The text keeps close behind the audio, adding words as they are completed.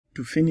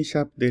To finish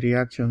up the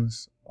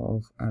reactions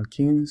of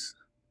alkenes,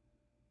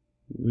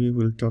 we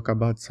will talk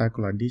about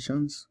cycle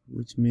additions,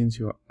 which means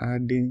you're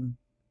adding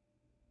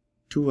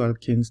two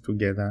alkenes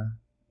together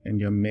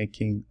and you're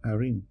making a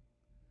ring.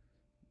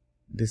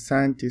 The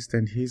scientist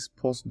and his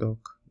postdoc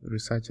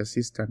research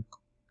assistant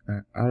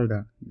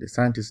Alder, the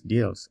scientist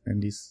Diels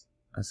and his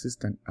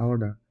assistant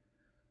Alder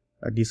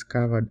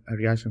discovered a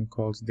reaction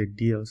called the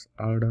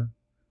Diels-Alder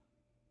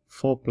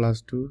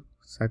 4+2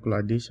 cycle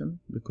addition,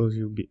 because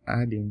you'll be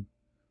adding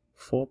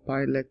 4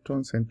 pi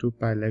electrons and 2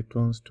 pi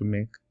electrons to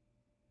make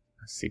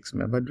a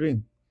 6-membered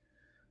ring.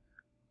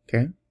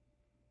 Okay,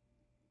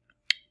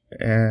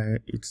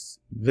 it's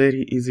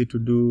very easy to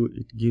do.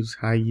 It gives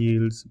high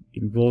yields,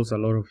 involves a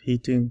lot of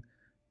heating.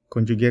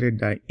 Conjugated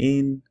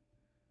diene.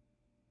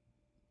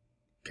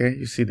 Okay,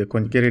 you see the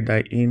conjugated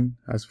diene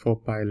has 4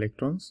 pi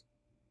electrons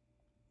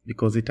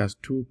because it has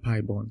 2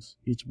 pi bonds.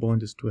 Each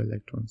bond is 2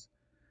 electrons.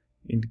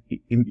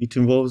 It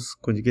involves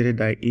conjugated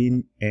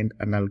diene and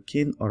an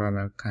alkene or an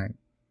alkyne.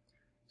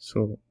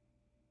 So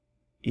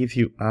if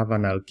you have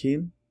an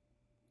alkene,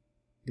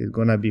 there's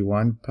gonna be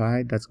 1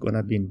 pi that's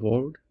gonna be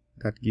involved.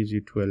 That gives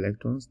you 2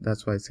 electrons.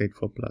 That's why I said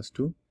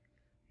 4+2.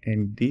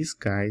 And these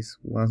guys,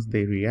 once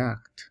they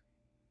react,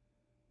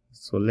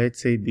 so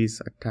let's say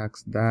this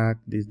attacks that,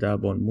 this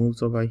double bond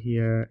moves over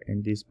here,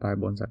 and these pi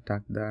bonds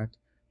attack that,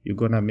 you're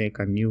gonna make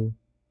a new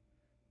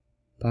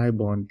pi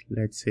bond,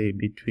 let's say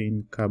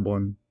between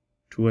carbon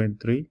 2 and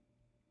 3.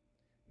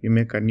 You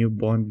make a new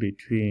bond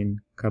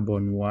between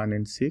carbon 1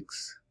 and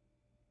 6.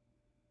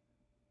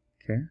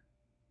 Okay,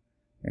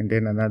 and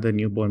then another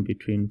new bond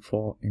between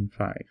 4 and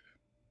 5.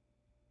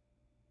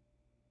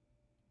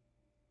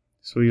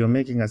 So you're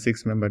making a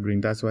 6-membered ring.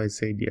 That's why I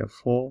say there are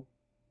 4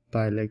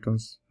 pi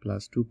electrons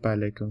plus 2 pi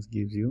electrons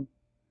gives you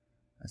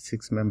a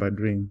 6-membered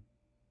ring.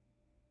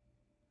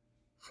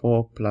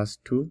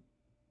 4+2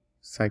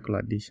 cycle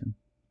addition.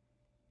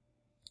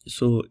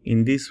 So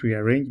in this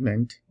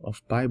rearrangement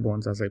of pi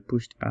bonds, as I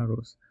pushed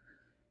arrows,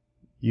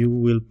 you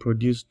will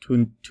produce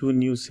two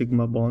new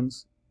sigma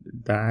bonds,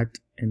 that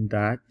and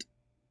that.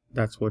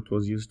 That's what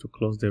was used to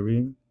close the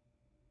ring.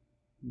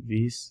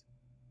 This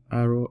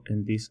arrow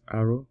and this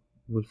arrow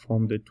will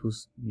form the 2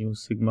 new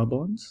sigma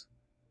bonds,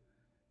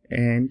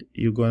 and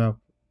you're gonna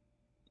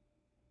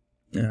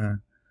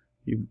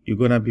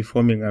be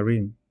forming a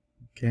ring.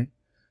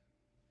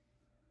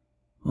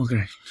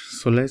 Okay,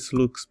 so let's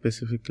look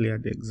specifically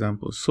at the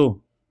example.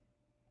 So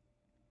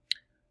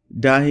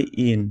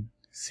diene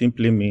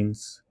simply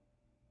means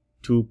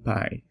 2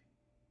 pi.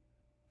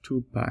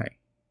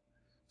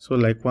 So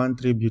like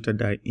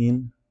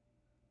 1,3-butadiene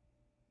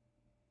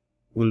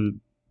will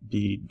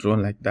be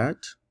drawn like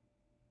that.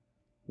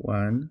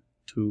 1,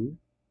 2,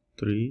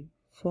 3,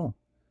 4.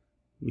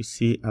 We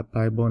see a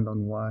pi bond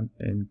on 1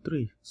 and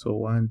 3. So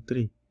 1,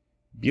 3.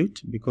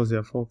 But because there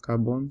are 4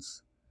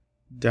 carbons.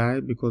 Di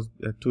because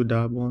there are 2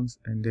 double bonds,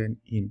 and then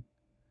in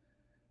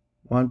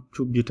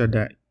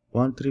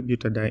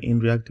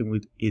 1,3-butadiene reacting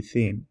with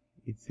ethene.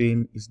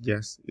 Ethene is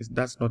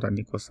that's not an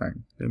equal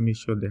sign. Let me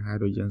show the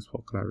hydrogens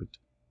for clarity.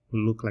 It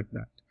will look like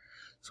that.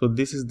 So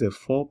this is the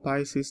 4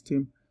 pi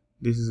system.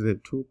 This is the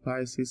 2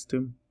 pi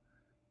system.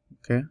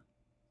 Okay.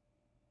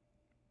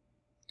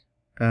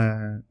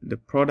 The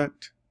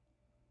product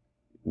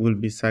will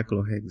be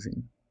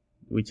cyclohexene,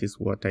 which is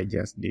what I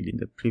just did in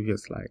the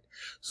previous slide.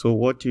 So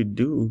what you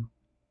do,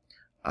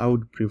 I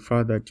would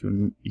prefer that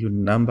you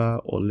number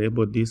or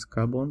label these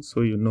carbons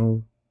so you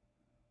know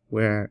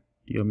where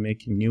you're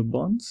making new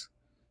bonds.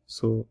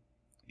 So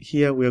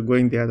here we are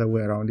going the other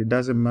way around. It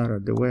doesn't matter.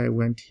 The way I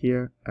went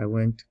here, I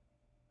went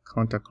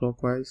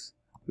counterclockwise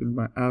with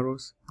my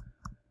arrows.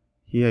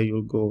 Here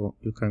you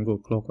can go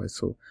clockwise.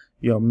 So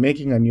you're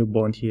making a new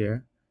bond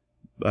here.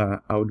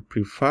 I would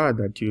prefer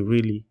that you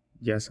really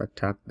just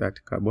attack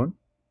that carbon.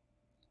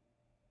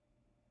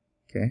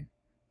 Okay,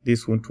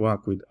 this won't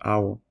work with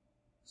our,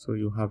 so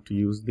you have to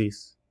use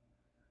this.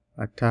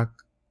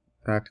 Attack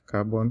that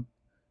carbon,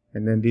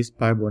 and then this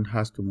pi bond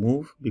has to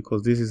move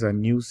because this is a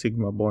new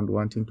sigma bond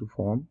wanting to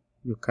form.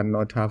 You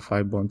cannot have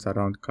 5 bonds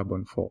around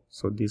carbon 4,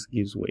 so this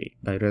gives way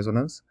by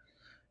resonance.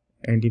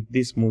 And if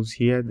this moves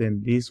here,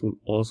 then this will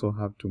also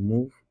have to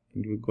move,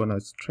 and we're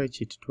gonna stretch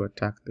it to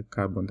attack the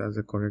carbon. That's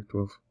the correct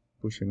way of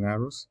pushing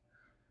arrows.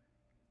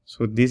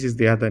 So this is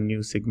the other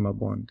new sigma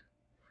bond.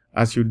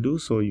 As you do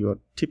so, you are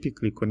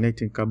typically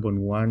connecting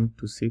carbon 1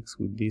 to 6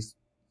 with this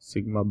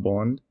sigma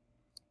bond,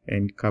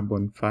 and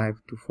carbon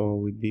 5 to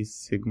 4 with this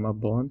sigma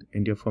bond,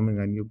 and you're forming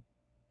a new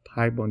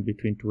pi bond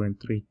between 2 and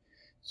 3.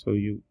 So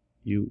you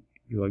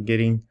are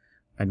getting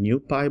a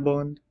new pi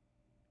bond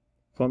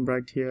formed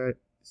right here,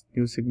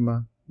 new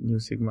sigma,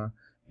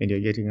 and you're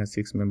getting a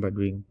 6-membered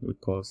ring we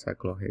call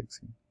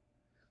cyclohexene.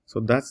 So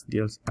that's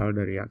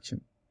Diels-Alder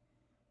reaction.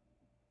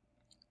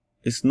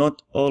 It's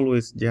not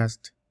always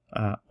just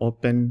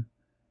open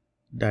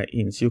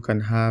dienes. You can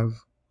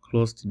have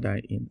closed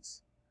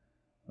dienes,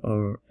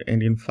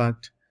 and in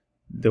fact,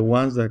 the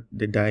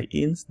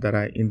dienes that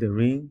are in the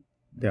ring,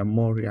 they are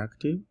more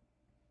reactive.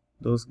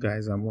 Those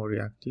guys are more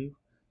reactive.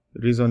 The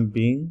reason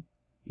being,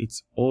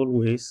 it's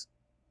always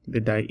the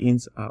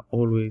dienes are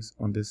always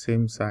on the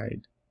same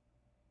side.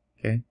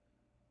 Okay,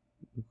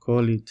 we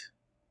call it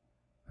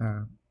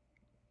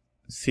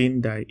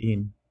syn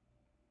diene.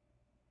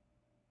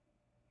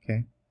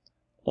 Okay,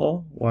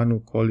 or one will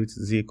call it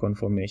Z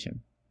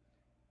conformation.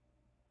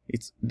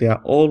 They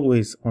are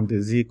always on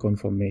the Z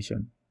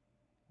conformation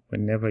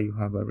whenever you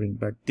have a ring,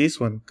 but this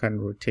one can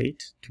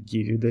rotate to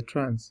give you the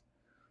trans.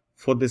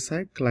 For the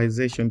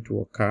cyclization to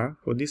occur,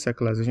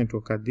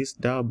 these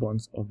double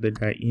bonds of the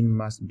diene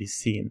must be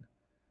syn,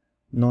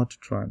 not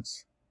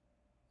trans.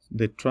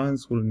 The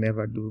trans will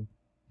never do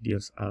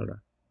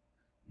Diels-Alder.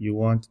 You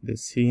want the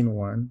syn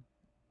one,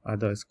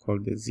 otherwise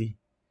called the Z.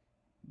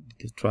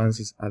 The trans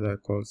is otherwise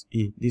called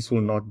E. This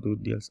will not do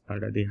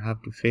Diels-Alder. They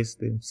have to face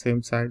the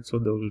same side, so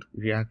they will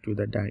react with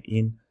the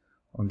diene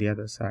on the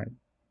other side.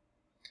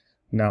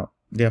 Now,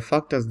 there are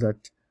factors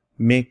that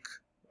make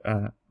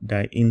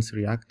dienes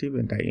reactive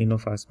and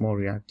dienophiles more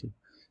reactive.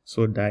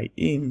 So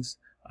dienes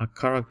are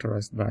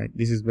characterized by,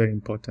 this is very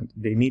important,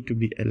 they need to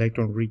be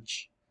electron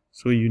rich.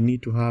 So you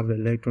need to have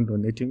electron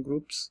donating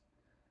groups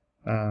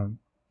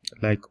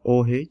like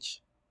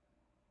OH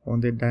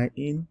on the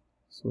diene.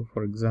 So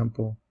for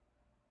example,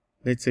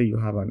 let's say you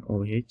have an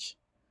OH.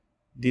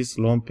 This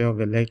lone pair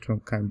of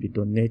electrons can be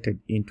donated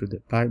into the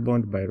pi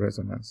bond by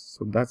resonance.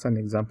 So that's an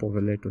example of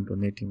electron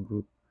donating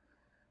group.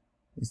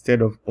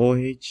 Instead of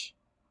OH,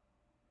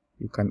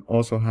 you can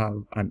also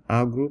have an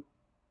R group,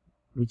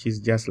 which is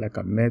just like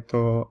a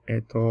methyl,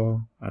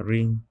 ethyl, a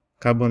ring,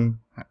 carbon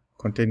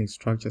containing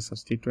structure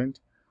substituent.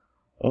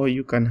 Or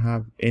you can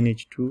have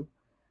NH2,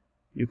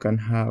 you can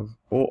have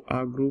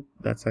OR group,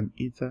 that's an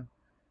ether.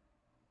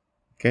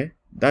 Okay,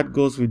 that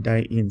goes with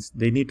dienes.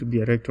 They need to be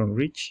electron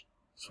rich,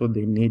 so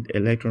they need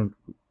electron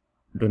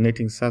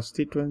donating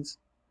substituents,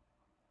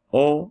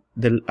 or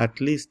at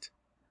least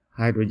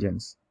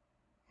hydrogens.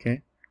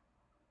 Okay,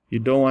 you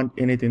don't want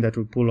anything that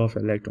will pull off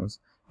electrons.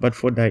 But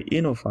for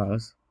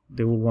dienophiles,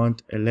 they will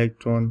want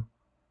electron.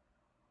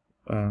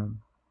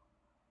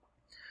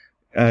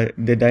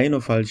 The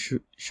dienophile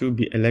should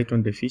be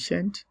electron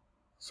deficient.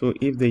 So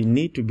if they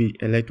need to be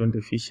electron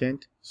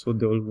deficient, so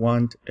they will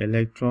want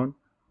electron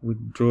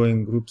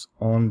withdrawing groups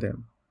on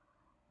them.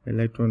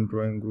 Electron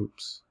drawing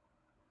groups.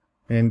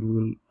 And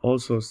we'll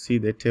also see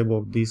the table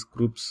of these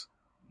groups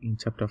in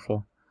chapter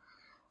 4.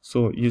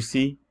 So you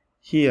see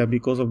here,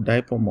 because of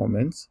dipole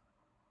moments,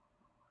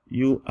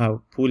 you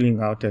are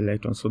pulling out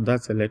electrons. So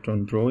that's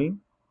electron drawing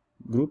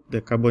group.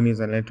 The carbon is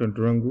an electron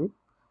drawing group.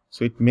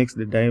 So it makes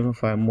the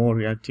dienophile more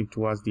reactive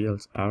towards the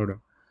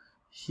Diels-Alder.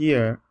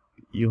 Here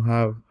you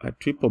have a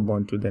triple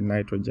bond to the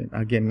nitrogen.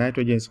 Again,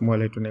 nitrogen is more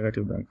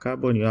electronegative than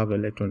carbon. You have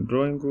electron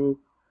drawing group.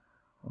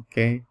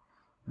 Okay,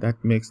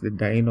 that makes the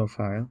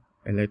dienophile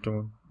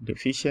electron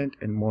deficient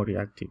and more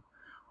reactive.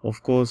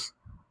 Of course,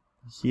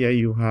 here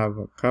you have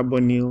a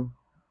carbonyl.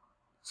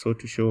 So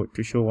to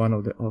show one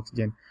of the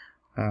oxygen.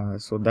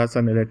 So that's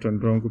an electron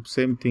drawing group.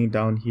 Same thing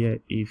down here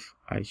if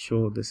I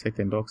show the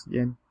second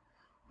oxygen.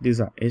 These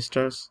are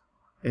esters.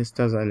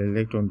 Esters are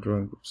electron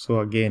drawing groups. So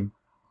again,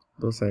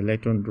 those are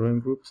electron drawing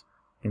groups,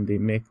 and they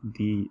make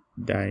the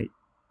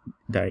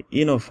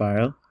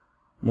dienophile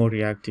more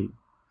reactive.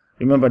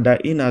 Remember,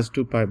 diene has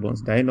 2 pi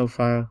bonds.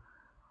 Dienophile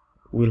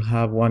will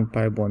have 1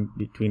 pi bond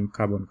between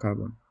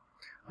carbon-carbon.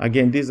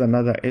 Again, this is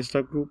another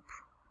ester group,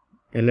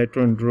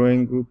 electron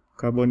drawing group,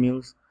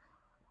 carbonyls.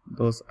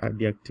 Those are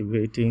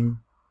deactivating.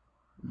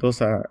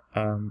 Those are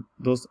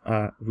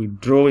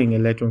withdrawing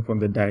electron from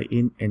the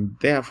diene and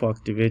therefore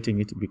activating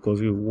it, because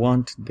we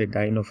want the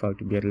dienophile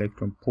to be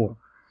electron poor.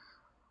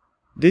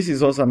 This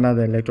is also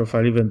another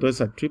electrophile. Even though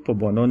it's a triple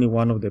bond, only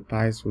one of the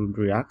pi's will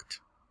react.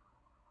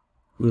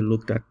 We'll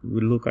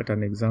look at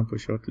an example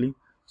shortly.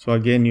 So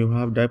again, you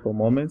have dipole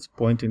moments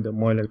pointing the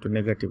more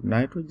electronegative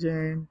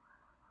nitrogen.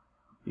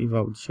 If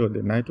I would show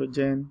the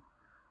nitrogen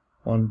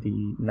on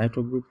the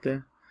nitro group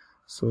there,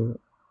 so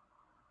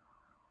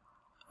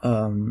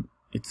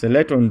it's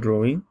electron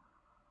drawing.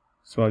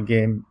 So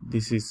again,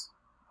 this is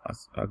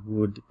a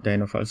good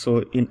dienophile.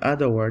 So in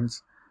other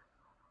words,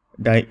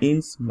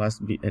 dienes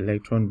must be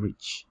electron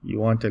rich. You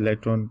want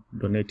electron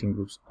donating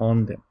groups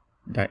on them.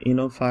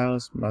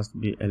 Dienophiles must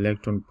be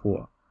electron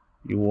poor.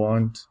 You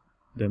want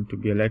them to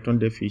be electron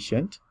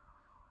deficient.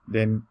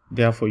 Then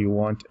therefore you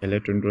want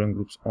electron drawing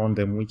groups on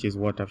them, which is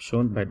what I've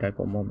shown by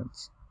dipole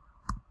moments.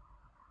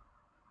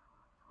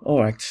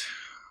 Alright.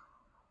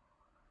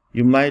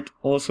 You might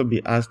also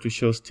be asked to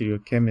show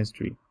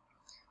stereochemistry.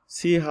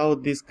 See how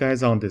these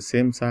guys are on the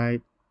same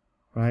side,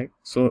 right?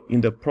 So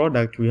in the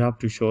product, we have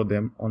to show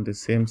them on the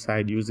same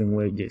side using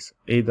wedges,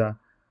 either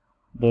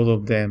both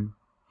of them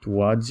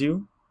towards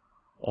you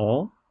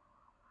or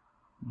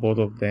both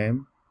of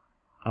them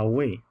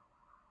away.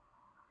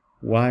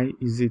 Why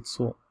is it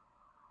so?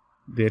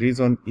 The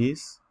reason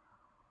is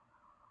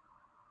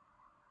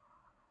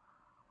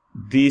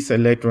this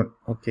electron,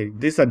 okay,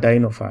 this is a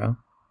dienophile.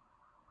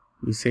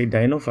 We say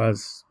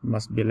dienophiles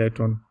must be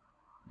electron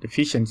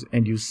deficient,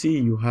 and you see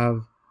you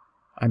have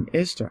an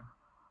ester.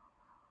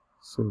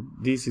 So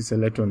this is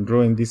electron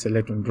drawing, this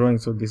electron drawing,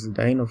 so this is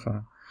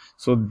dienophile.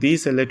 So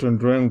these electron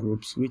drawing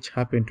groups, which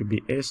happen to be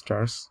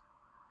esters,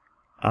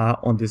 are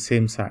on the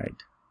same side.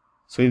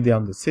 So if they are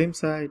on the same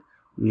side,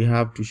 we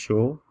have to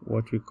show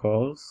what we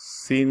call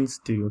syn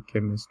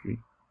stereochemistry.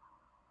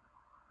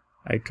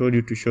 I told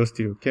you to show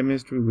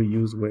stereochemistry, we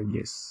use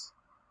wedges,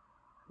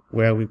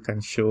 where we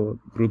can show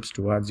groups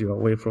towards you,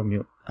 away from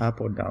you,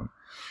 up or down.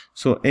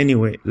 So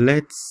anyway,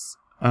 let's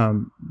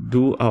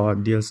do our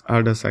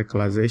Diels-Alder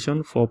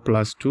cyclization,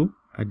 4+2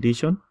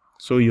 addition.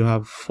 So you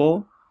have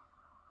 4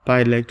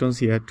 pi electrons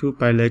here, 2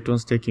 pi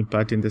electrons taking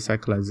part in the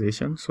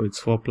cyclization. So it's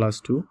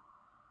 4+2.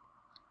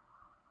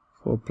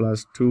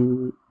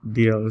 4+2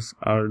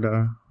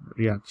 Diels-Alder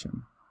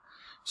reaction.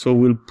 So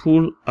we'll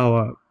pull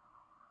our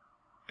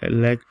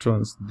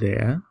electrons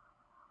there,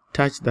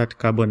 touch that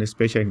carbon,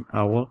 especially in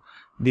our,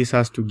 this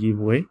has to give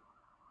way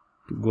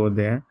to go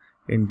there,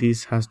 and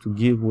this has to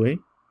give way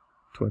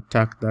to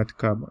attack that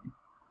carbon.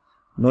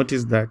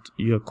 Notice that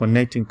you're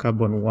connecting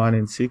carbon 1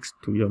 and 6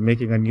 to, you're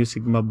making a new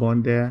sigma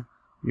bond there,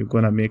 you're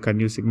going to make a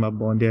new sigma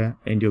bond there,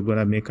 and you're going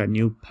to make a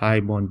new pi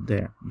bond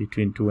there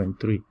between 2 and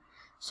 3.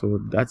 So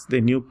that's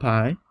the new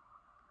pi,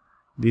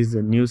 this is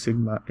a new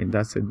sigma, and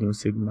that's a new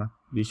sigma.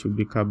 This should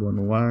be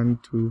carbon 1,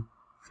 2,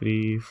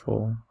 3,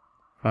 4,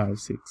 5,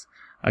 6.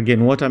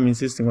 Again, what I'm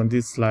insisting on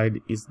this slide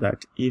is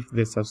that if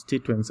the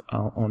substituents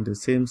are on the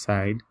same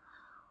side,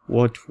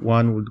 what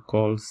one would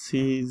call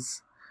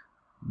cis,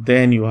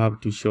 then you have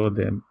to show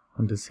them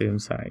on the same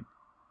side.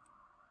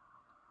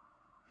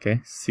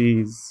 Okay,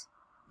 cis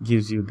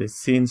gives you the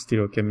syn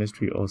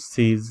stereochemistry or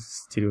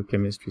cis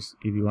stereochemistry,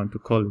 if you want to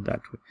call it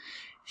that way.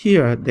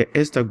 Here, the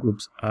ester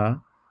groups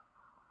are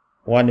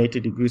 180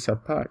 degrees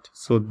apart,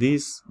 so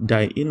this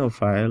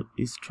dienophile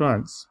is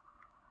trans.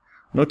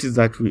 Notice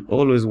that we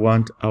always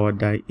want our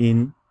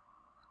diene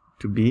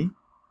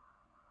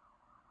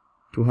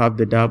to have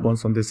the double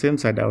bonds on the same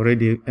side. I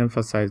already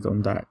emphasized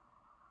on that.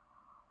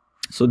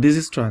 So this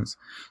is trans.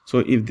 So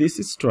if this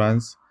is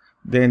trans,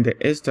 then the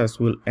esters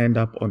will end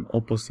up on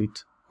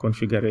opposite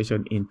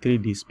configuration in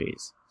 3D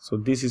space. So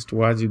this is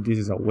towards you, this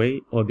is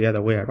away, or the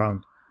other way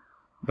around.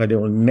 But they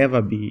will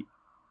never be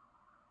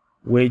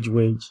wedge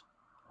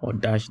or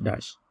dash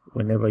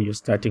whenever you're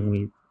starting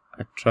with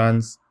a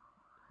trans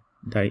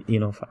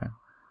dienophile.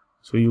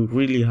 So you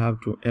really have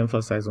to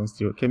emphasize on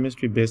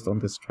stereochemistry based on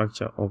the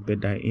structure of the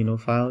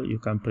dienophile. You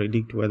can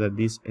predict whether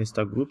these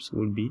ester groups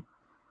will be,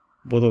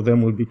 both of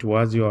them will be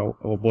towards you,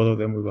 or both of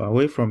them will be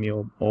away from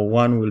you, or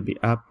one will be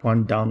up,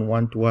 one down,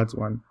 one towards,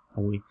 one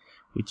away,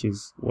 which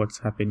is what's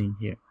happening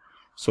here.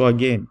 So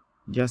again,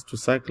 just to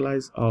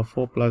cyclize our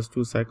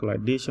 4+2 cycle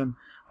addition,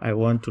 I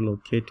want to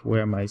locate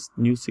where my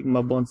new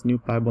sigma bonds, new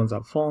pi bonds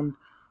are formed.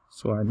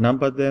 So I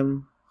number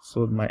them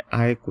so my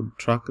eye could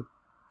track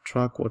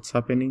what's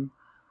happening.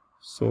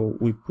 So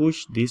we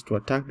push this to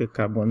attack the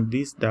carbon.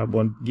 This double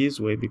bond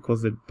gives way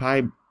because the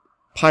pi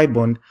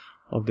bond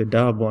of the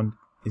double bond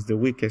is the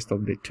weakest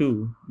of the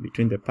two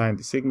between the pi and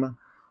the sigma,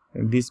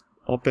 and this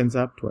opens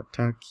up to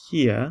attack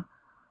here.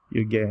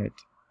 You get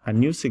a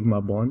new sigma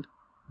bond,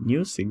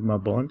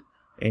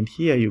 and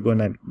here you're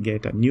gonna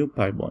get a new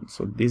pi bond.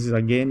 So this is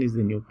again is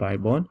the new pi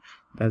bond.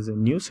 That's a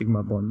new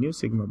sigma bond.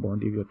 If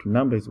you were to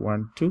number is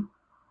 1, 2,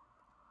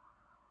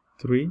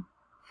 3,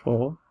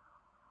 4,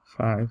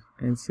 5,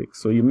 and 6.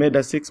 So you made a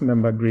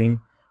 6-membered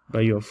ring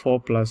by your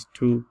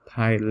 4+2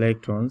 pi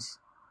electrons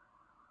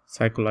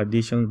cycle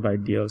addition by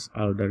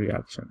Diels-Alder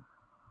reaction.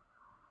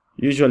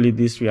 Usually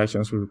these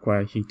reactions will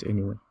require heat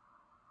anyway.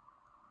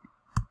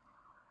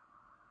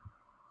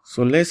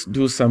 So let's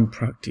do some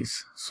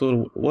practice.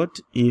 So what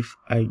if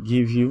I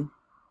give you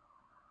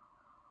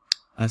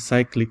a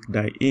cyclic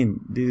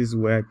diene? This is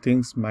where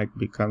things might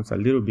become a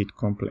little bit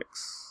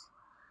complex.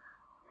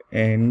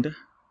 And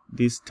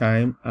this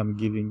time I'm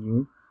giving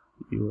you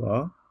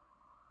your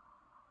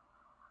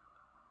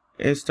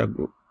ester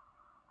group.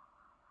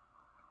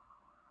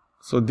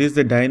 So this is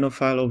the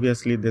dienophile.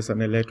 Obviously there's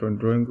an electron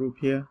drawing group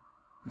here.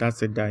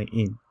 That's a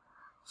diene.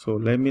 So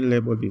let me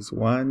label this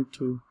 1,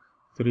 2,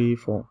 3,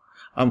 4.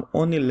 I'm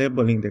only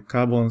labeling the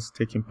carbons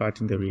taking part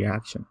in the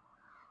reaction.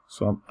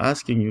 So I'm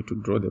asking you to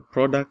draw the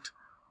product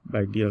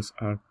by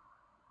Diels-Alder.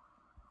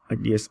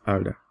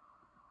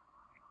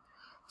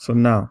 So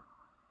now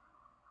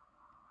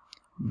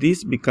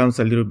this becomes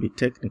a little bit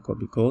technical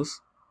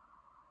because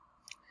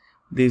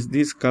there's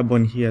this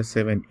carbon here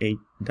 7, 8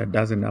 that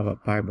doesn't have a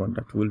pi bond,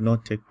 that will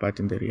not take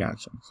part in the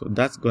reaction. So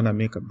that's gonna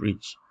make a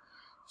bridge.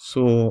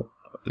 So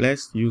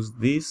let's use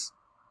this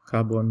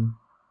carbon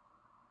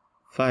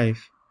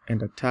 5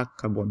 and attack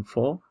carbon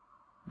 4.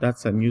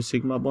 That's a new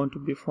sigma bond to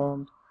be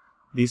formed.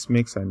 This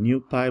makes a new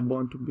pi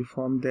bond to be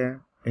formed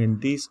there,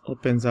 and this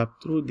opens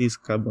up through this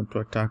carbon to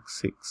attack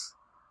 6.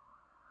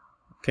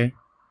 Okay,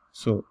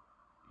 so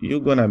you're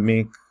gonna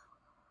make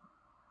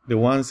the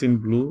ones in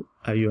blue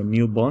are your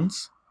new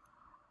bonds.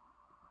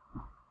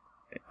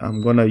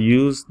 I'm gonna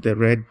use the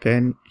red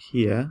pen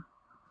here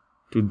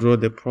to draw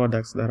the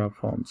products that are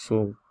formed.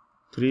 So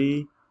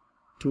 2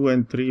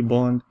 and 3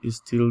 bond is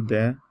still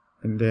there,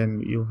 and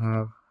then you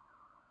have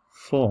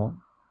 4,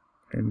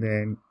 and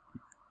then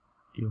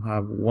you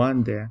have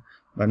 1 there.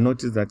 but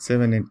notice that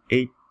 7 and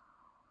 8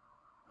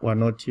 were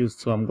not used,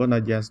 so I'm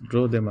gonna just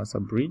draw them as a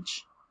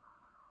bridge.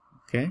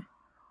 Okay,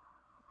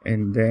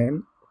 and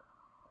then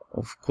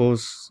of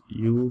course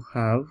you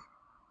have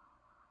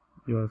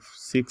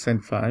 6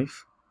 and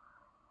 5,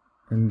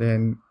 and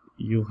then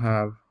you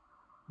have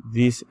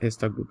this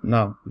ester group.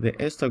 Now the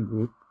ester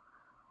group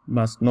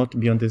must not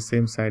be on the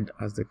same side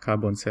as the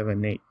carbon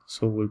 7, 8,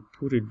 so we'll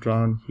put it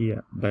down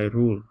here. By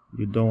rule,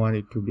 you don't want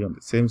it to be on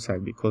the same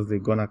side because they're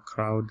gonna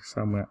crowd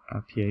somewhere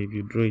up here. If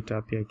you draw it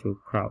up here, it will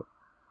crowd,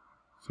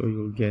 so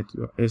you'll get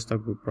your ester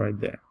group right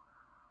there.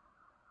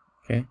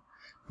 Okay,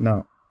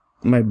 now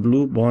my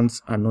blue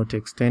bonds are not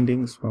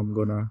extending, so I'm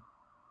gonna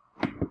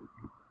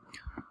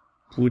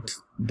put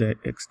the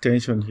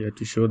extension here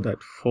to show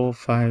that 4,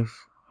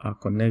 5 are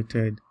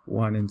connected,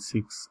 1 and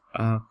 6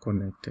 are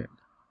connected.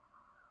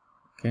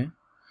 Okay,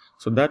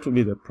 so that will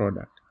be the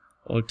product.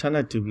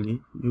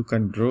 Alternatively, you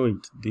can draw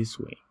it this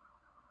way.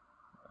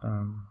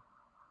 You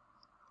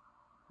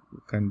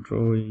can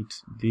draw it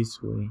this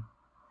way.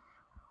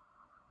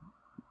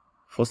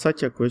 For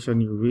such a question,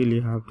 you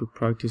really have to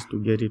practice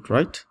to get it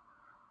right.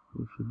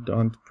 If you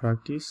don't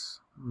practice,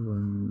 you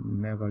will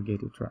never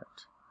get it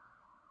right.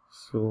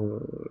 So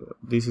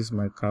this is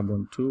my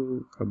carbon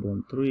 2,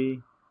 carbon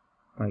 3,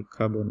 my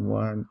carbon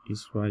 1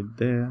 is right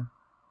there,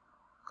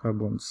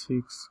 carbon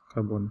 6,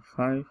 carbon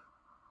 5,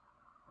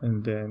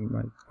 and then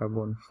my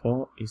carbon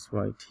 4 is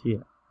right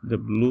here. The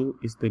blue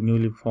is the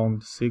newly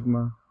formed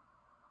sigma,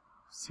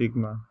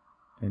 sigma,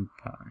 and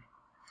pi.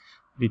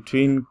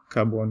 Between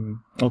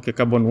carbon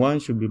 1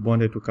 should be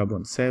bonded to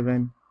carbon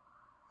 7,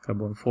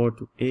 carbon 4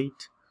 to 8,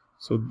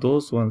 so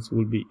those ones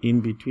will be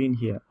in between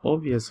here.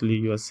 Obviously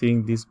you are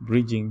seeing this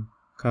bridging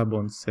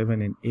carbon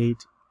 7 and 8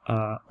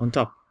 are on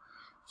top,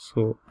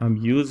 so I'm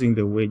using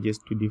the wedges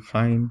to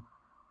define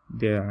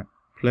their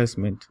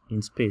placement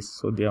in space,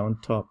 so they are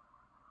on top.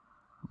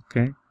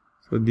 Okay,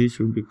 so this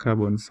should be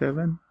carbon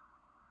 7,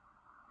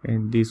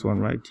 and this one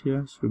right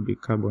here should be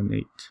carbon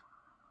 8.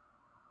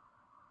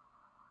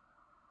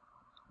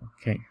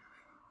 Okay,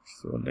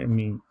 so let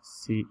me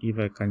see if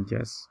I can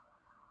just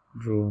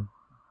draw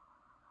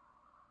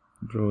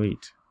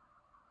it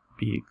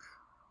big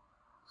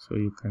so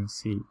you can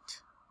see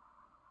it.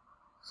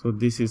 So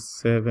this is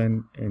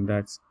 7 and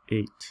that's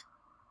 8.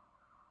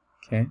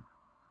 Okay,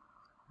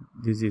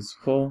 this is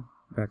 4,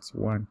 that's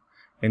 1.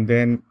 And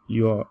then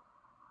your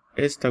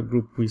ester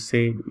group, we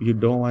said you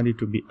don't want it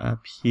to be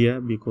up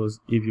here, because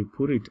if you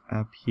put it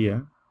up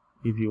here,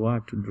 if you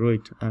are to draw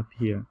it up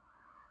here,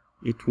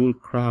 it will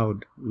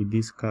crowd with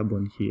this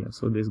carbon here,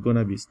 so there's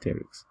gonna be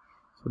sterics.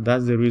 So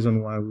that's the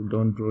reason why we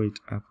don't draw it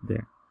up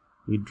there,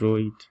 we draw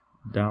it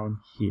down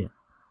here.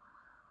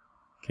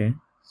 Okay,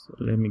 so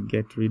let me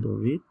get rid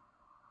of it.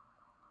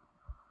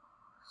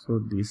 So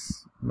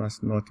this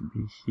must not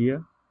be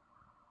here.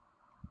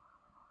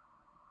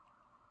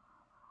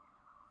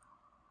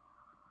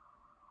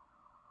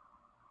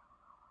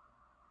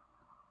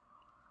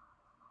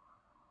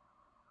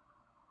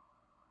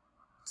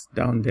 It's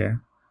down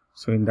there.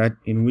 So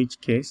in which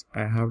case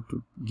I have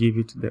to give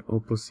it the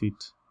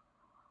opposite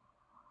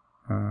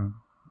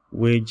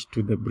wedge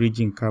to the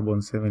bridging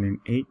carbon 7 and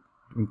 8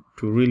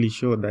 to really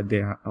show that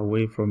they are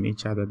away from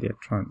each other, they are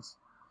trans.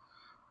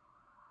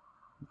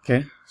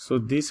 Okay, so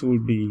this will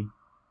be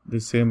the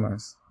same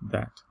as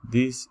that.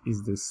 This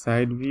is the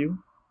side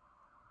view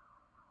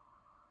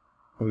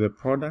of the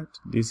product.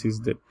 This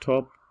is the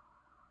top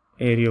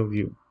area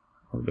view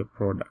of the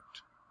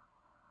product.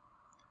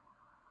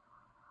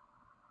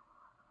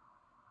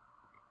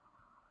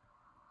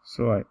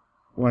 So I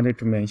wanted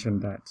to mention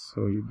that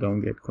so you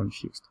don't get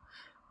confused.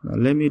 Now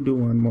let me do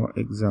one more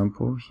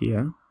example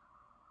here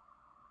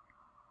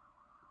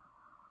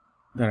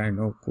that I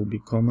know could be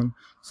common.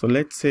 So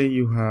let's say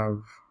you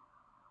have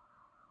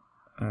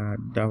a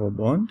double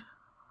bond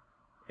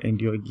and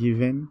you're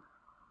given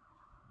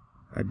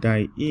a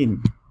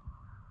die-in.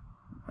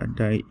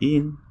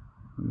 I'm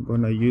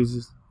gonna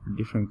use a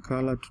different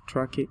color to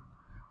track it.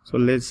 So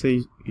let's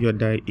say your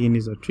die-in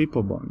is a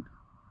triple bond.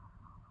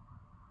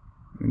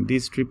 And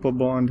this triple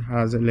bond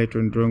has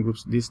electron drawing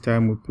groups. This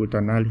time we put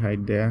an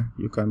aldehyde there.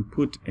 You can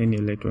put any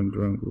electron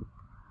drawing group.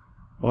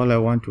 All I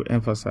want to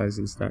emphasize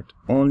is that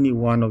only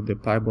one of the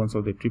pi bonds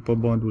of the triple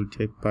bond will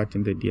take part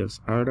in the Diels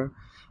order.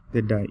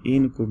 The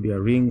die-in could be a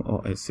ring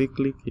or a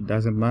cyclic, it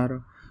doesn't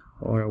matter.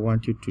 All I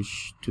want you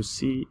to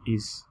see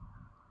is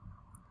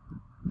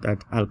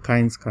that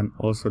alkynes can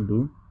also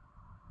do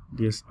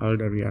this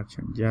Alder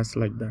reaction, just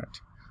like that.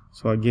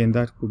 So again,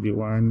 that could be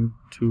 1,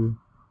 2,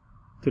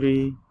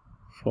 3,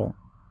 4,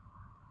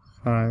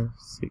 5,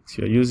 6.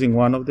 You're using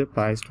one of the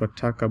pi's to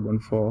attack carbon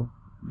 4.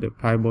 The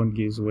pi bond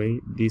gives way.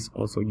 This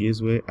also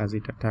gives way as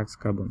it attacks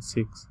carbon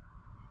 6.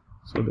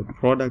 So the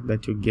product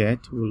that you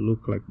get will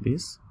look like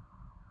this.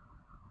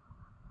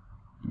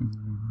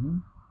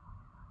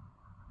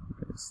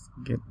 Let's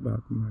get back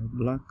my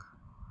black.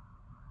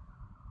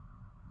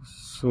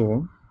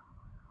 So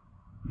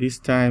this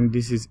time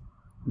this is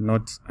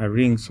not a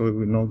ring, so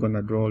we're not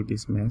gonna draw all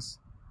this mess.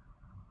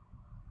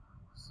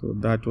 So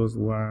that was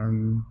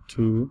 1,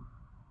 2,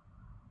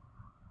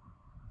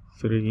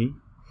 3,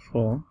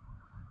 4,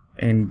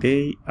 and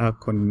they are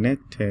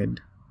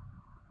connected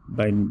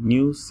by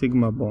new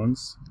sigma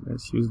bonds.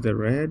 Let's use the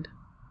red.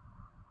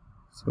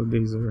 So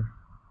there's a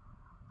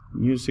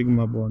new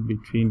sigma bond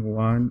between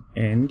 1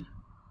 and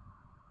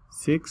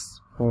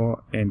 6,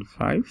 4, and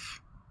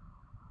 5.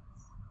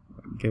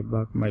 Get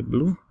back my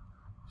blue.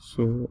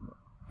 So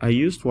I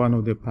used one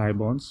of the pi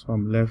bonds, so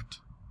I'm left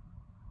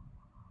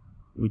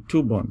with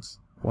 2 bonds.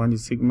 One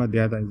is sigma, the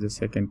other is the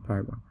second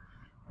pi bond.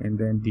 And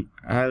then the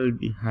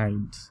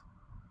aldehydes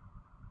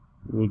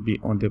will be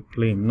on the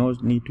plane. No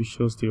need to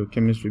show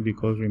stereochemistry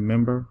because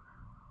remember,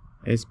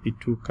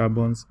 sp2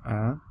 carbons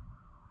are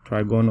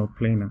trigonal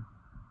planar.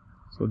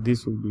 So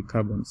this will be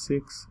carbon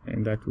 6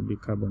 and that will be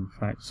carbon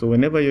 5. So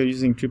whenever you're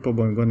using triple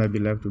bond, you're going to be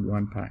left with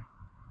 1 pi.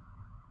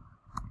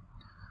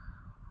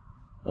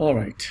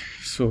 Alright,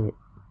 so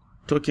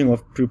talking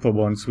of triple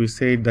bonds, we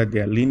said that they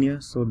are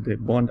linear, so the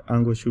bond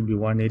angle should be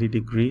 180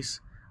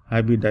 degrees.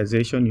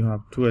 Hybridization, you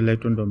have 2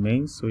 electron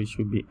domains, so it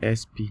should be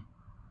sp.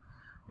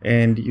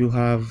 And you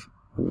have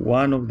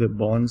one of the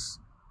bonds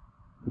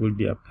will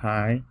be a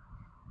pi,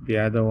 the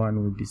other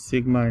one will be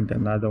sigma, and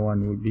another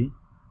one will be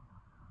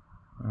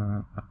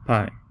a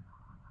pi.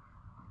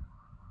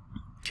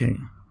 Okay,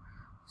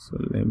 so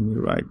let me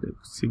write the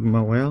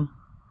sigma well.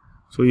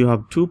 So you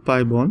have 2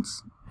 pi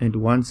bonds and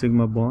 1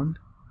 sigma bond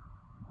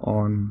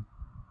on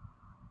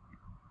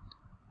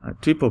a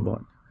triple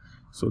bond.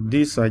 So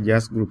these are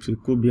just groups.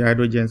 It could be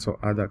hydrogens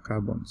or other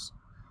carbons.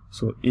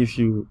 So if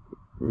you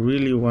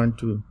really want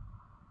to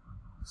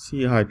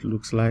see how it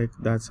looks like,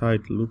 that's how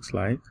it looks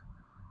like.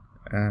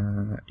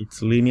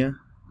 It's linear.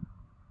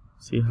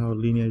 See how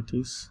linear it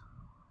is?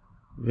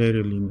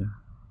 Very linear.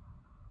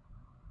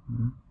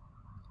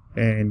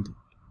 And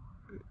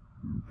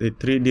the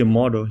 3D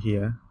model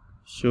here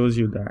shows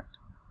you that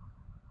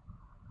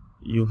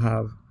you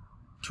have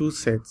 2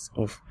 sets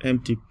of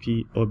empty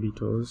p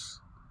orbitals.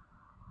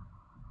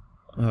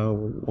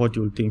 What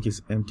you'll think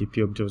is empty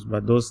p orbitals,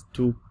 but those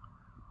two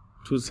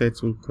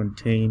sets will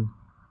contain,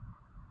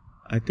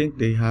 I think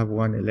they have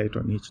 1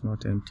 electron each,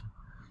 not empty.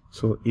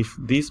 So if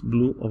this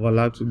blue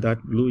overlaps with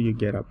that blue, you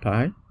get a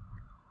pi,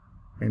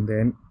 and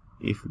then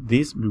if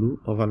this blue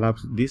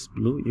overlaps with this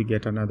blue, you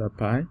get another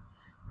pi,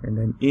 and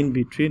then in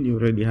between you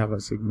already have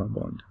a sigma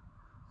bond.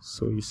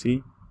 So you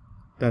see,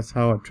 that's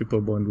how a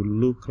triple bond will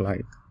look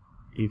like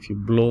if you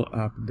blow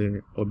up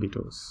the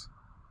orbitals.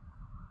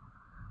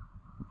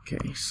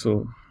 Okay,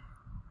 so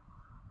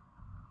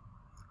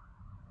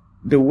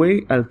the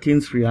way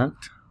alkenes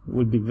react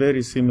will be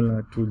very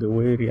similar to the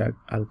way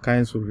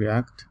alkynes will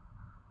react,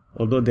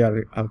 although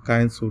the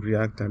alkynes will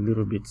react a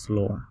little bit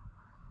slower.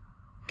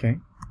 Okay,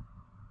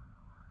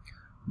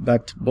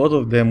 but both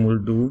of them will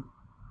do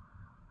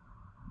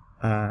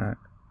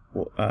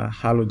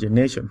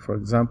halogenation. For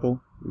example,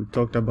 we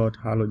talked about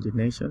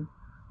halogenation.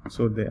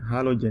 So the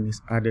halogen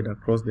is added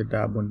across the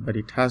diabond, but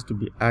it has to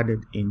be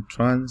added in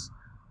trans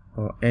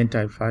or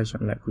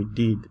anti-fashion like we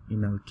did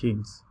in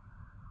alkenes.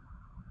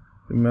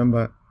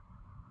 Remember,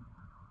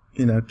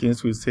 in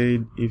alkenes we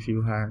said if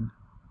you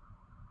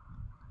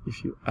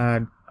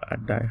add a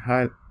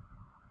dihalide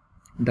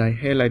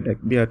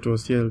like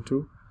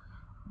Br2Cl2,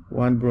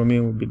 one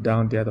bromine will be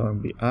down, the other one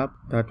will be up.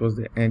 That was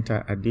the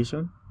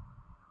anti-addition.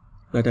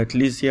 But at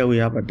least here we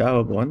have a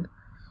double bond,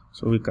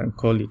 so we can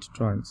call it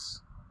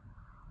trans.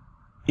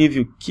 If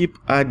you keep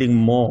adding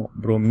more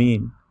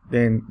bromine,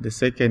 then the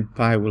second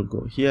pi will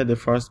go. Here the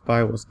first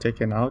pi was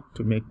taken out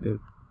to make to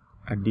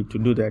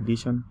do the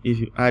addition. If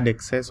you add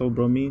excess of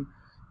bromine,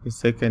 the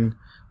second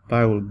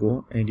pi will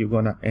go, and you're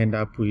gonna end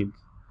up with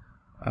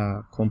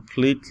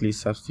completely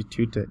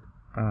substituted,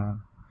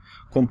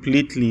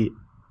 completely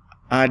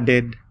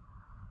added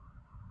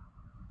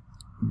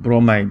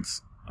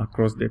bromides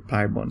across the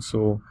pi bond.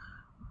 So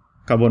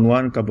carbon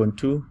 1, carbon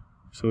 2,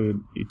 so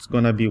it's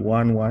gonna be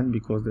 1, 1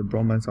 because the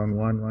bromides are on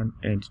 1, 1,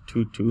 and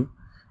 2, 2.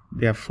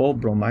 There are 4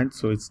 bromides,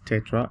 so it's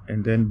tetra,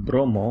 and then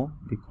bromo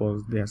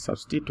because they are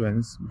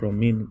substituents.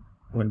 Bromine,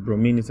 when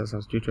bromine is a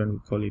substituent, we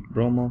call it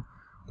bromo.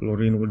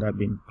 Chlorine would have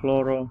been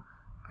chloro,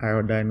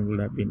 iodine would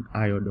have been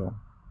iodo,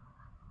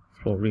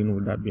 fluorine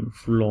would have been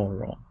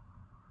fluoro.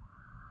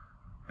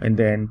 And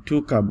then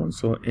 2 carbons,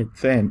 so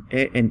ethane,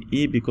 A and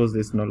E, because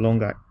there's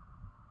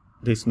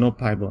no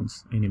pi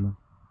bonds anymore.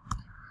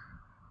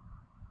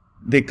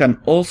 They can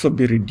also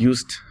be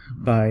reduced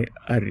by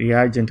a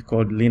reagent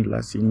called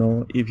Lindlas. You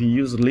know, if you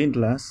use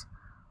Lindlas,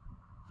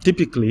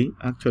 typically,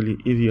 actually,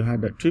 if you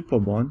had a triple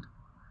bond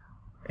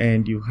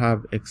and you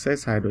have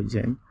excess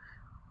hydrogen,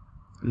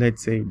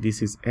 let's say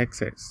this is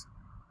excess,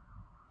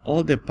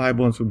 all the pi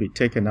bonds will be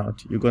taken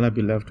out. You're going to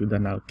be left with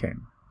an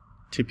alkane,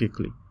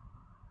 typically.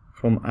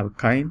 From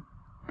alkyne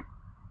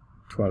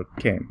to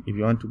alkane. If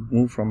you want to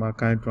move from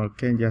alkyne to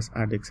alkane, just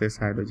add excess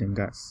hydrogen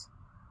gas.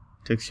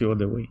 Takes you all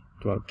the way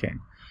to alkane.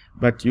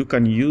 But you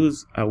can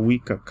use a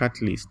weaker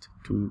catalyst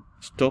to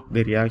stop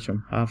the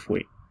reaction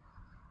halfway.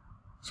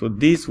 So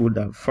this would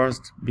have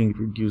first been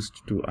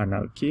reduced to an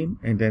alkene,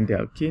 and then the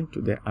alkene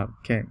to the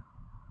alkane.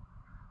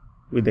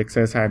 With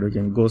excess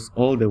hydrogen goes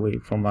all the way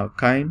from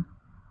alkyne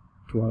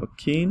to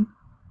alkene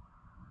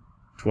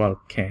to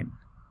alkane.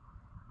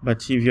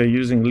 But if you're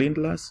using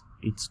Lindlar's,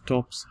 it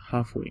stops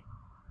halfway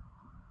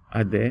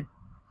at the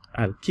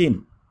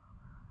alkene.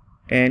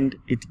 And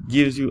it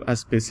gives you a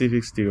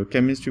specific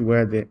stereochemistry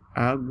where the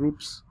R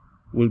groups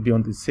will be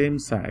on the same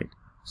side.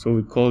 So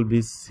we call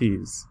this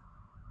cis.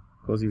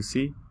 Because you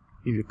see,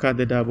 if you cut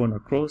the double bond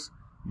across,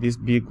 these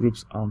B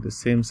groups are on the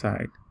same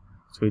side.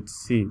 So it's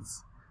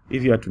cis.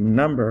 If you are to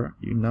number,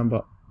 you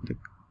number the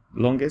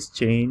longest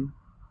chain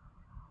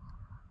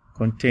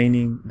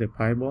containing the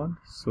pi bond.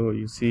 So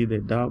you see the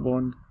double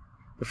bond.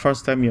 The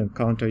first time you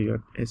encounter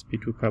your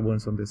sp2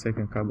 carbons on the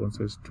second carbon,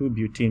 so it's 2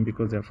 butene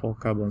because there are 4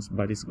 carbons,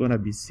 but it's going to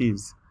be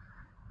cis.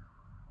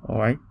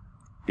 Alright.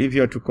 If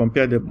you are to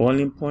compare, the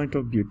boiling point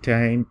of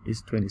butane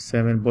is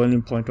 27,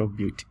 boiling point of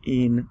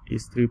butene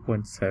is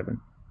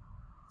 3.7.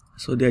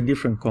 So they are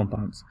different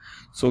compounds.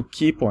 So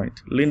key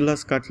point,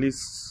 Lindlar's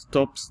catalyst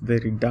stops the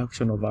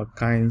reduction of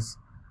alkynes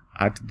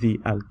at the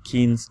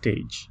alkene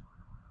stage.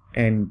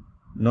 And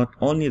not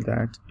only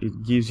that,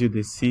 it gives you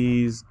the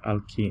cis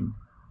alkene.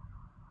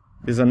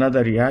 There's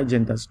another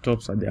reagent that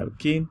stops at the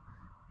alkene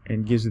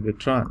and gives you the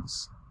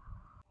trans.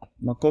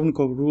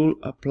 Markovnikov rule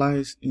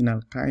applies in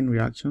alkyne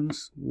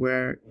reactions,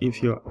 where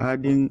if you're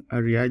adding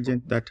a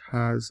reagent that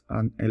has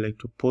an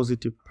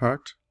electropositive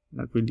part,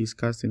 like we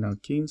discussed in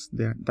alkenes,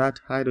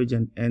 that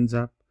hydrogen ends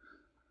up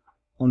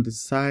on the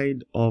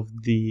side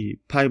of the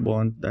pi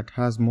bond that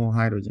has more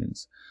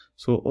hydrogens.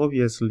 So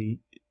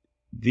obviously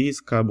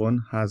this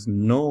carbon has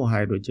no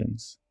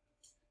hydrogens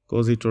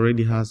because it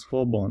already has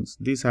 4 bonds.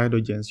 These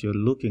hydrogens you're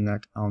looking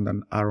at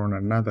are on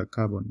another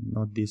carbon,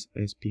 not this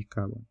sp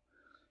carbon,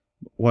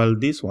 while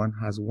this one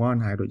has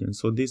 1 hydrogen.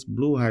 So this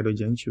blue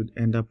hydrogen should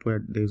end up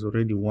where there's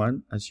already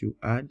 1. As you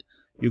add,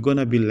 you're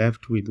gonna be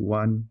left with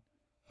 1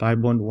 pi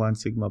bond, 1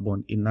 sigma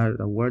bond. In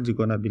other words, you're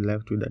gonna be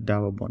left with a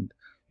double bond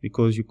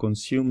because you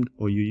consumed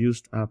or you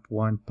used up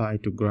 1 pi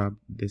to grab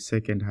the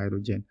second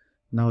hydrogen.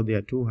 Now there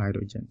are 2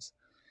 hydrogens.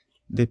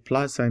 The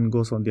plus sign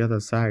goes on the other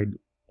side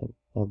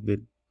of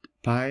the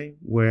pi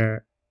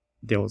where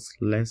there was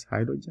less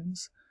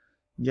hydrogens,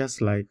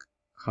 just like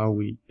how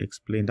we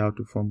explained how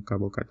to form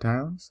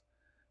carbocations.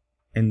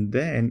 And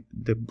then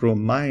the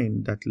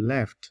bromine that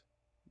left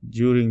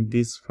during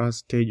this first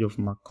stage of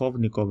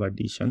Markovnikov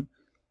addition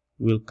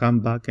will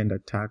come back and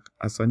attack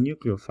as a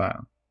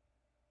nucleophile.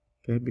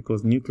 Okay,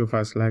 because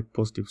nucleophiles like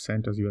positive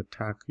centers, you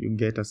attack, you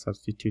get a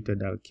substituted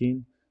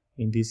alkene.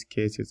 In this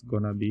case, it's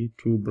gonna be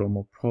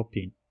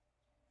 2-bromopropene.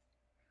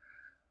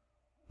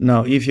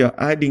 Now, if you're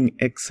adding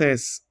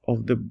excess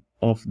of the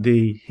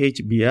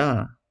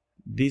HBr,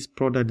 this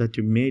product that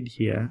you made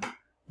here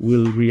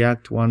will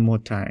react one more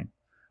time.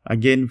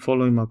 Again,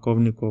 following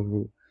Markovnikov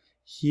rule.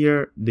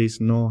 Here, there's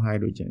no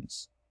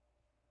hydrogens.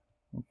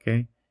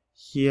 Okay.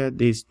 Here,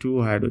 there's 2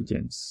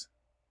 hydrogens.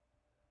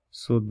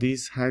 So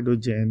this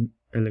hydrogen,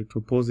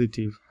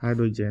 electropositive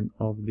hydrogen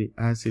of the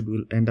acid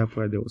will end up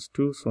where there was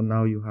 2. So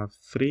now you have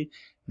 3.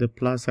 The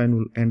plus sign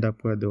will end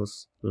up where there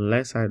was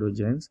less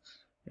hydrogens.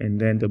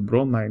 And then the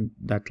bromine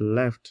that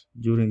left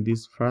during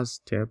this first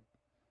step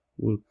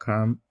will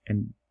come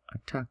and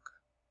attack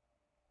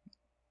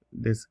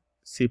this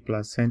C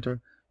plus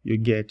center. You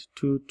get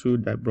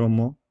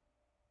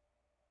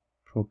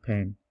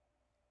 2,2-dibromopropane.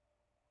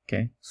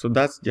 Okay, so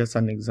that's just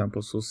an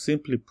example. So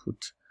simply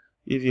put,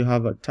 if you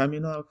have a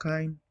terminal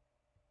alkyne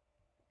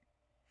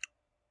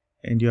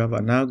and you have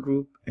an R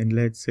group, and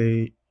let's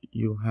say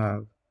you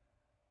have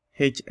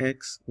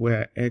HX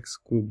where X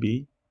could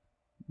be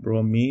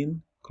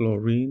bromine,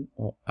 chlorine,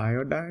 or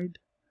iodide,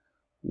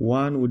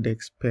 one would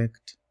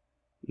expect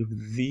if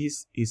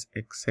this is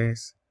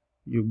excess,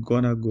 you're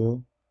gonna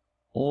go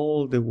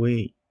all the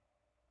way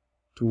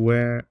to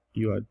where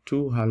your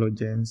 2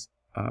 halogens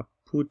are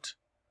put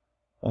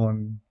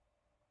on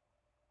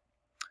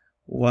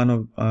one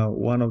of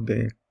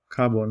the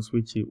carbons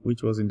which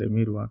was in the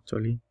middle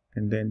actually,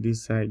 and then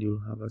this side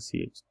you'll have a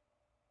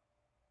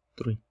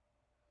CH3.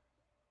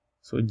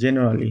 So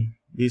generally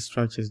this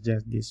structure is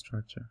just this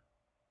structure.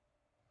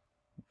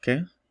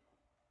 Okay,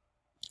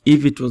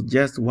 if it was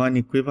just 1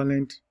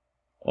 equivalent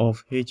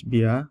of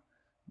HBr,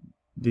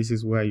 this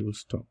is where you'll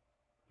stop.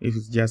 If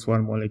it's just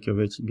 1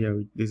 molecule of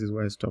HBr, this is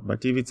where I stop.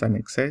 But if it's an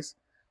excess,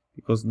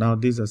 because now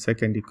this is a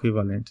second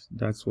equivalent,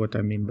 that's what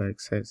I mean by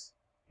excess.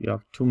 You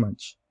have too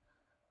much.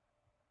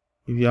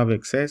 If you have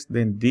excess,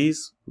 then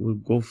this will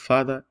go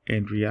further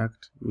and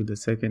react with the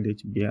second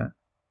HBr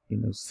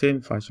in the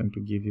same fashion to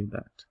give you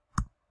that.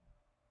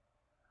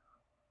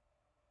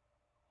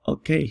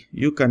 Okay,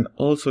 you can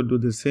also do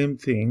the same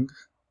thing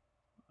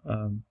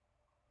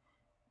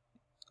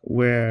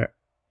where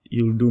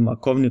you'll do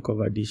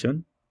Markovnikov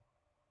addition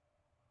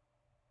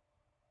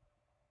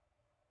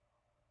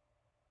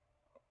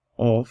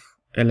of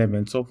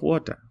elements of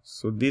water.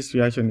 So this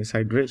reaction is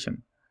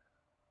hydration.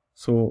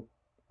 So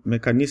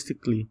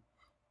mechanistically,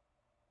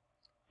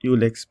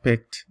 you'll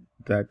expect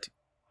that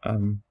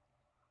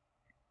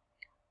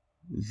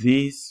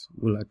this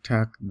will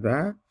attack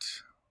that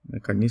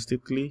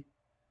mechanistically.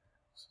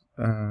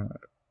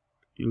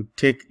 You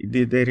take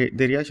the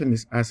reaction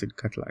is acid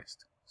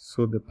catalyzed,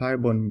 so the pi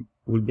bond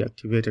will be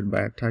activated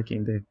by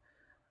attacking the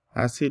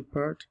acid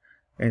part,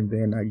 and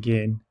then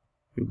again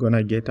you're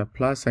gonna get a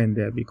plus sign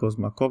there because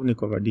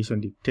Markovnikov addition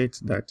dictates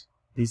that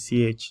this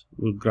CH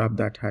will grab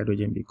that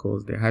hydrogen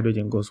because the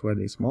hydrogen goes where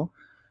there's more.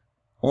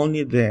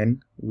 Only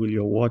then will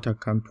your water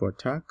come to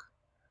attack.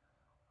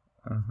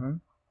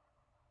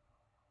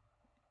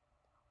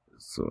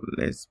 So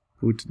let's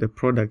put the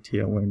product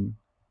here. When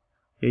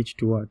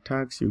H2O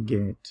attacks, you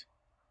get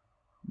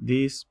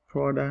this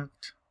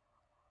product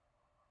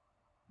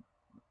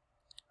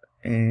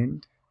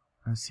and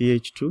a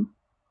CH2.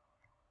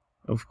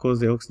 Of course,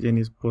 the oxygen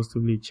is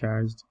positively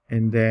charged,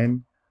 and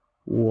then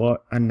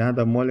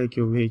another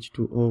molecule of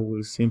H2O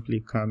will simply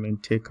come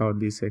and take out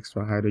this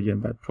extra hydrogen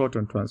by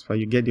proton transfer.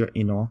 You get your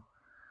enol.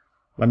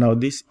 But now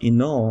this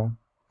enol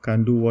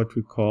can do what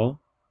we call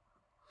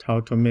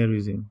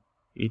tautomerism.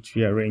 It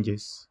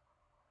rearranges.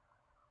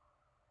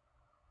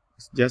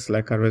 It's just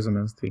like a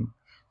resonance thing.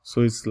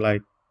 So it's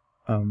like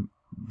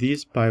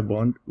this pi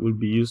bond will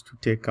be used to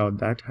take out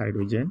that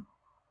hydrogen,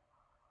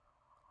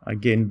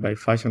 again by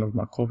fashion of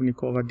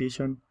Markovnikov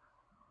addition,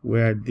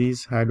 where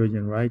this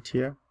hydrogen right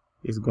here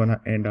is gonna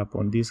end up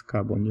on this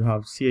carbon. You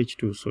have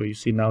CH2, so you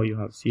see now you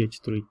have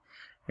CH3,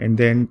 and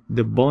then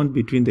the bond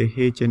between the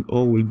H and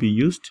O will be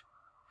used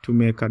to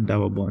make a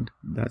double bond.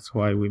 That's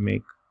why we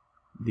make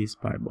this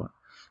pi bond.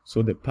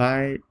 So the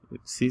pi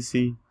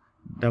CC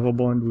double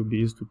bond will be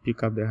used to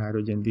pick up the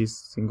hydrogen. This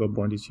single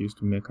bond is used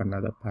to make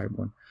another pi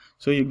bond.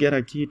 So you get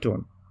a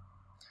ketone.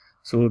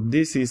 So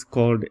this is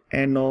called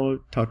enol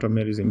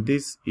tautomerism.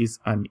 This is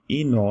an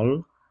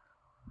enol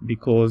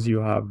because you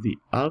have the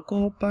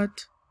alcohol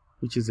part,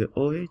 which is the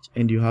OH,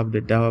 and you have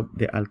the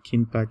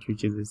alkene part,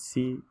 which is the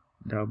C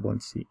double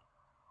bond C.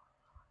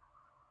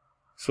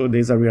 So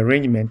there's a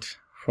rearrangement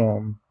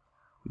from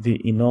the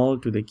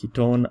enol to the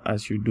ketone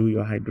as you do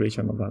your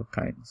hydration of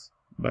alkynes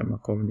by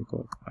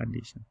Markovnikov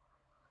addition.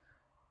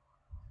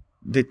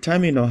 The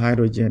terminal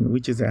hydrogen,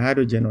 which is a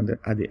hydrogen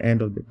at the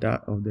end of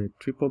the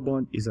triple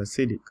bond, is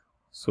acidic.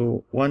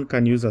 So one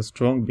can use a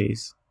strong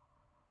base.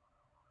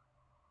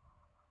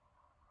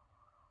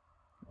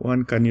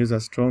 One can use a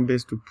strong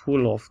base to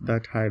pull off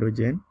that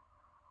hydrogen,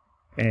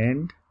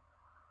 and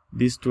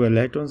these two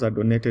electrons are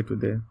donated to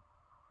the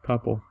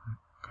purple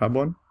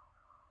carbon.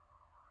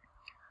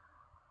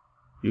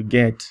 You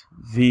get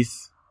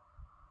this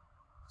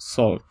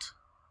salt.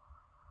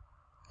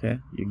 Okay,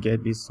 you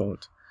get this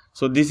salt.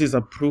 So this is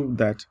a proof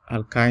that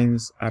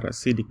alkynes are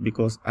acidic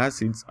because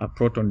acids are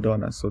proton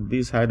donors. So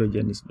this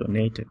hydrogen is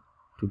donated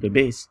to the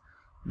base.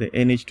 The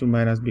NH2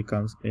 minus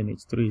becomes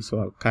NH3. So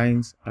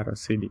alkynes are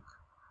acidic.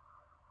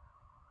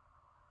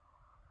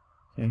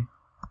 Okay.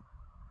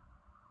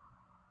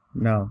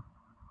 Now,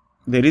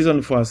 the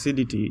reason for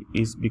acidity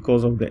is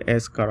because of the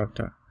S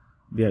character.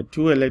 There are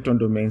two electron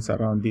domains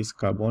around this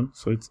carbon,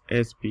 so it's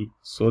sp.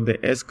 So the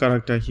S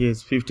character here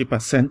is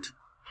 50%.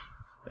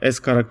 S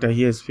character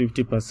here is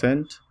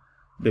 50%.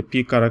 The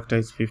P character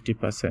is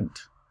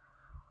 50%.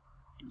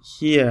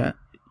 Here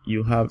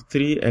you have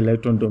three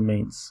electron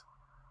domains.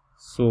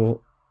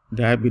 So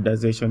the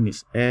hybridization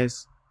is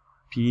S,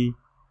 P,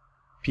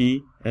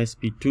 P,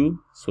 sp2,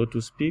 so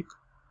to speak.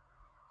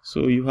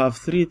 So you have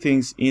three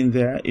things in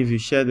there. If you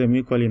share them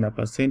equally in a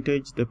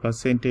percentage, the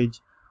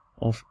percentage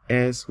of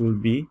S will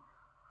be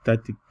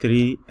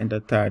 33 and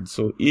a third.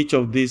 So each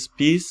of these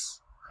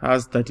P's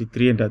has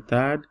 33 and a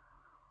third.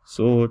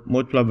 So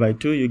multiply by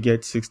 2, you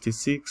get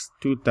 66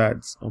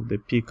 2/3 of the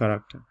P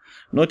character.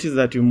 Notice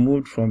that you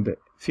moved from the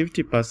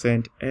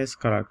 50% S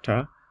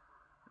character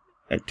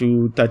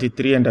to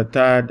 33 and a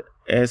third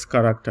S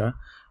character.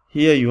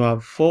 Here you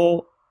have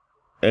 4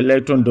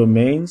 electron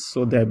domains,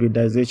 so the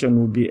hybridization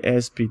will be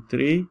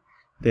sp3.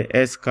 The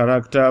S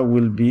character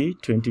will be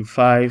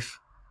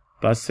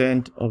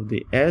 25% of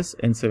the S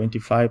and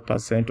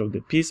 75% of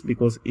the P's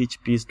because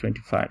each P is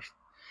 25.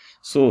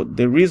 So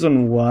the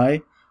reason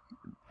why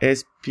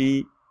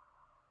alkynes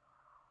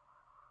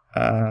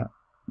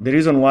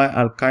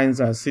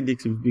are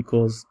acidic is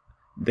because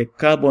the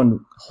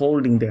carbon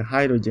holding the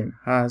hydrogen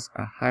has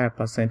a higher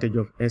percentage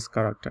of S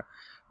character.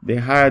 The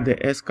higher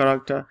the S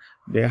character,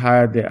 the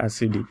higher the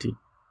acidity.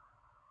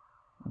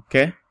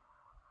 Okay.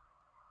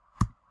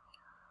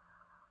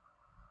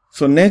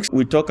 So next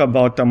we talk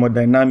about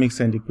thermodynamics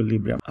and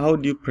equilibrium. How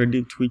do you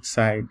predict which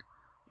side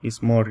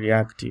is more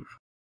reactive?